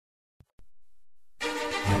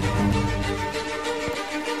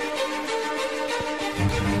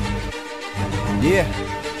Yeah,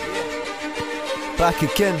 back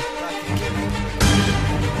again.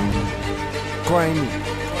 Grimey,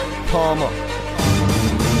 Palmer.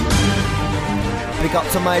 Big up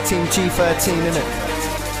to my team G13, innit?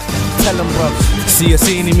 Tell them, bruv. See a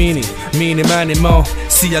seeny meeny many mo.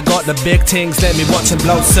 See I got the big things, let me watch them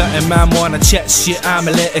blow. Certain man wanna check shit,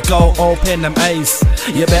 I'ma let it go. Open them eyes,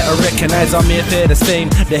 you better recognize I'm here for the same.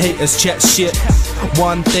 The haters check shit.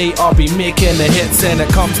 One day I'll be making the hits, and it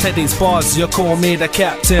comes to these bars, you call me the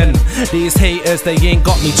captain. These haters, they ain't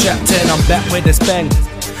got me trapped in. I'm back with this bang.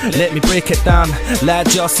 Let me break it down.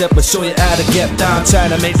 Lad yourself, but show you how to get down. Trying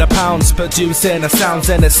to make the pounds, producing the sounds,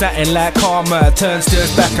 and it's satin like karma. Turn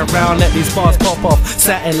stirs back around, let these bars pop off.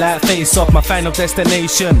 Satin like face off, my final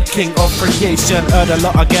destination. King of creation, heard a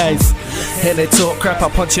lot of guys. Here they talk crap, I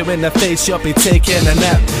punch you in the face, you'll be taking a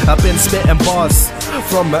nap. I've been spitting bars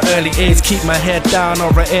from an early age. Keep my head down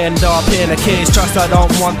or I end up in a cage. Trust I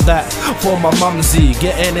don't want that for my mumsy.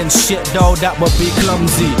 Getting in shit though, that would be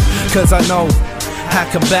clumsy. Cause I know I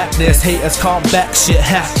can back this, haters can't back shit.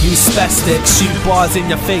 Hack, you spastic, shoot bars in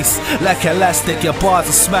your face like elastic. Your bars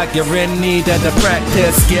are smack, you're in need of the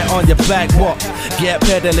practice. Get on your back, what? Get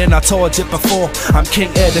pedaling, I told you before, I'm king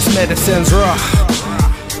of this medicine's raw.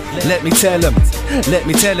 Let me tell them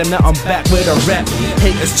that I'm back with a rap.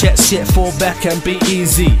 Haters chat shit, fall back and be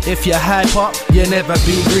easy. If you hype up, you never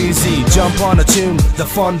be greasy. Jump on a tune, the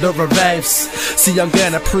thunder arrives. See, I'm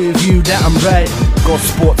gonna prove you that I'm right.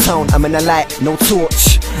 Gosport town, I'm in a light, no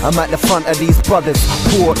torch. I'm at the front of these brothers'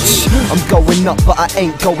 porch. I'm going up, but I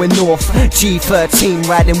ain't going north. G13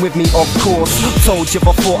 riding with me, of course. Told you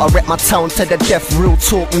before, I rep my town to the death. Real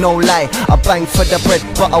talk, no lie. I bang for the bread,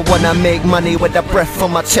 but I wanna make money with the breath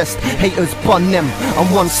on my chest. Haters bun them,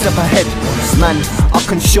 I'm one step ahead. Man, I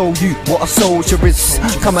can show you what a soldier is.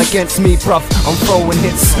 Come against me, bruv, I'm throwing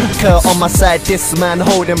hits. Kurt on my side, this man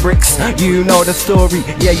holding bricks. You know the story,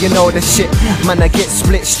 yeah, you know the shit. Man, I get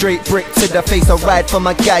split straight brick to the face. I ride for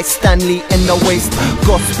my guy Stanley in the waist.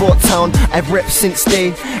 Gosport town, I've repped since day.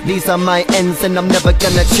 These are my ends and I'm never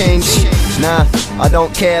gonna change. Nah, I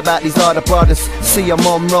don't care about these other brothers. See them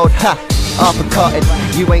on road, ha, uppercutted.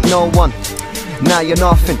 You ain't no one. Now you're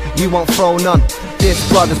nothing, you won't throw none. This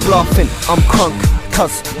brother's bluffing, I'm crunk,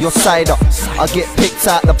 cause you're cider. I get picked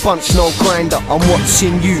out the bunch, no grinder. I'm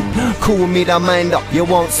watching you, call me the minder. You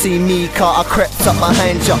won't see me, car I crept up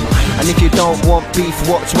behind ya. And if you don't want beef,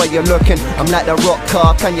 watch where you're looking. I'm like the rock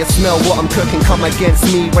car, can you smell what I'm cooking? Come against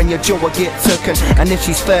me when your jaw will get tooken. And if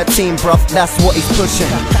she's 13, bruv, that's what he's pushing.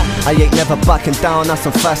 I ain't never backing down, that's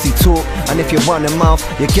some fussy talk. And if you run your mouth,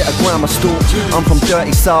 you get a grammar stalk. I'm from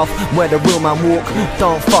dirty south, where the real man walk.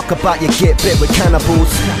 Don't fuck about, you get bit with cannibals.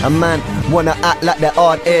 A man wanna act like they're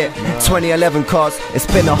hard air. 2011 cars, it's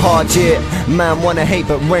been a hard year. Man wanna hate,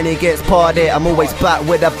 but when he gets party, I'm always back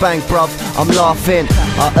with a bang, bruv, I'm laughing.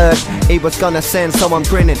 I heard he was gonna send, so I'm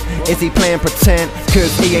grinning. Is he playing pretend?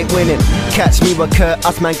 Cause he ain't winning. Catch me with Kurt,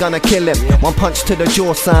 us man gonna kill him. One punch to the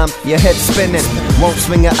jaw, Sam, your head spinning. Won't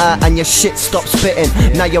swing it out and your shit stop spitting.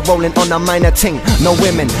 Now you're rolling on a minor ting, no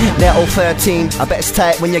women. They're all 13, I bet it's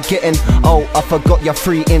tight when you're getting. Oh, I forgot your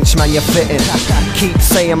 3-inch, man, you're fitting. Keep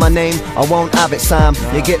saying my name, I won't have it, Sam.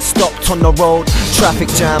 You get stopped on the road, traffic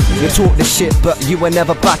jam. You talk this shit, but you will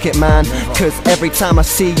never back it, man. Cause every time I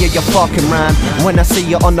see you, you're fucking ran. When I see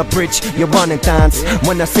you on the bridge, you're running dance.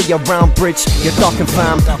 When I see you round bridge, you're ducking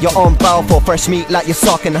fam. You're on bow for fresh meat like you're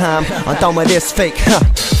sucking ham. I'm done with this fake,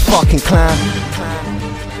 fucking clown.